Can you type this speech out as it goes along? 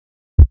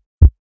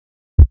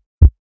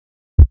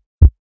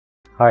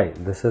Hi,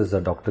 this is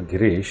Dr.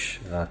 Girish,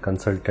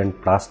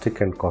 consultant plastic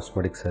and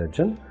cosmetic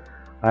surgeon.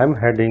 I am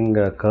heading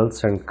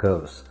Curls and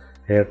Curves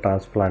Hair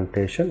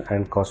Transplantation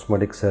and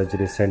Cosmetic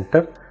Surgery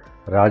Center,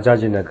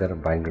 Vijayanagar,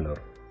 Bengaluru.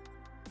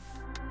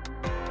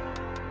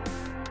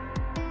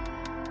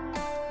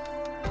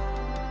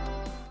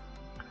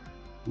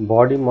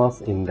 Body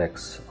mass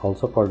index,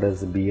 also called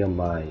as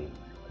BMI.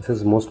 This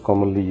is most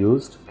commonly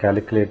used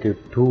calculative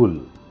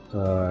tool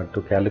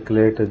to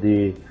calculate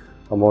the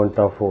amount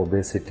of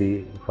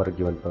obesity for a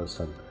given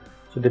person.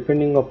 So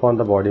depending upon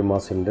the body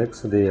mass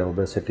index, the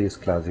obesity is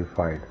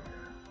classified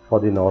for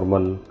the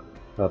normal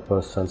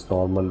person's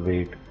normal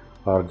weight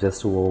or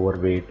just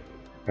overweight,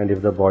 and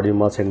if the body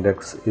mass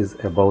index is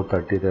above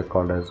 30, they are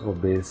called as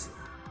obese,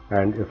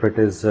 and if it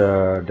is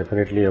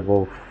definitely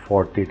above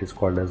 40, it is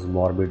called as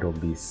morbid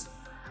obese,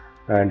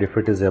 and if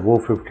it is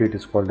above 50, it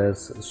is called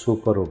as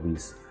super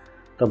obese.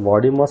 The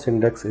body mass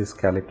index is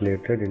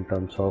calculated in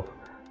terms of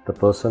the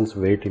person's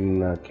weight in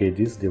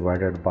kgs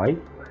divided by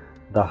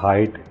the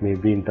height,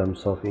 maybe in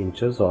terms of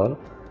inches or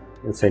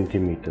in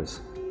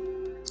centimeters.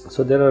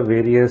 So there are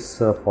various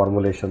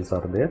formulations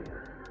are there,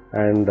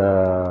 and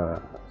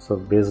so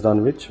based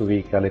on which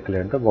we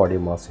calculate the body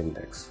mass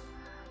index.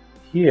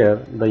 Here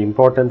the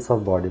importance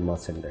of body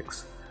mass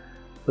index.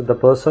 So the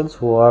persons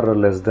who are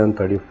less than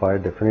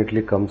 35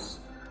 definitely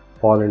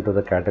fall into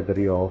the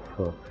category of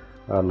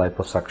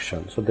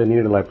liposuction. So they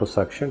need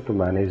liposuction to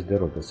manage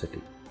their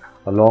obesity,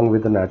 along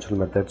with the natural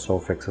methods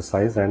of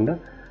exercise and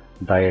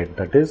diet,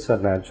 that is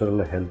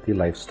natural healthy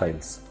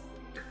lifestyles.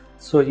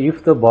 So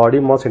if the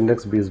body mass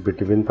index is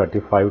between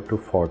 35 to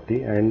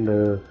 40,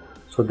 and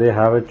so they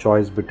have a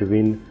choice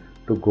between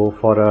to go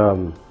for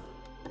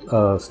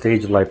a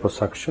stage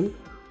liposuction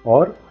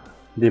or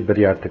the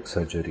bariatric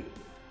surgery.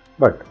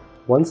 But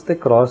once they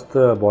cross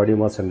the body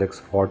mass index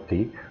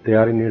 40, they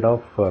are in need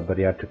of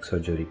bariatric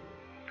surgery.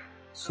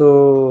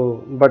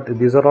 So, but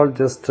these are all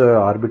just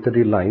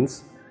arbitrary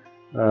lines.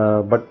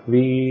 But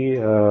we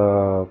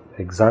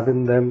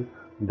examine them,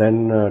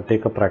 then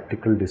take a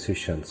practical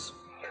decisions.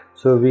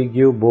 So we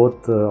give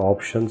both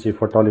options.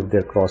 If at all, if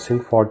they're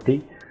crossing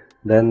 40,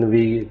 then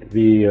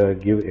we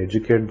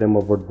educate them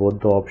about both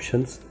the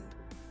options,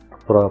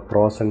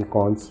 pros and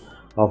cons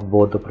of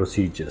both the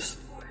procedures.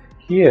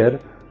 Here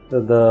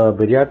the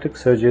bariatric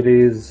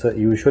surgery is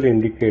usually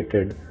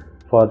indicated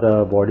for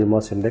the body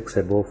mass index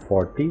above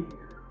 40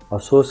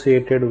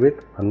 associated with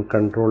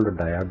uncontrolled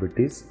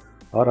diabetes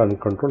or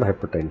uncontrolled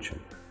hypertension.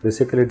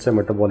 Basically it's a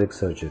metabolic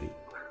surgery.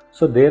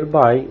 So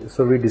thereby,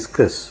 so we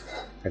discuss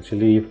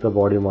actually if the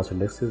body mass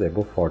index is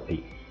above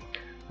 40,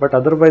 but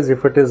otherwise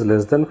if it is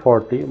less than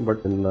 40,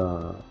 but in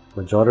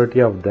majority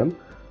of them,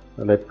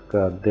 like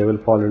they will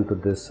fall into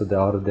this, they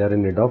are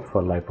in need of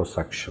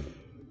liposuction.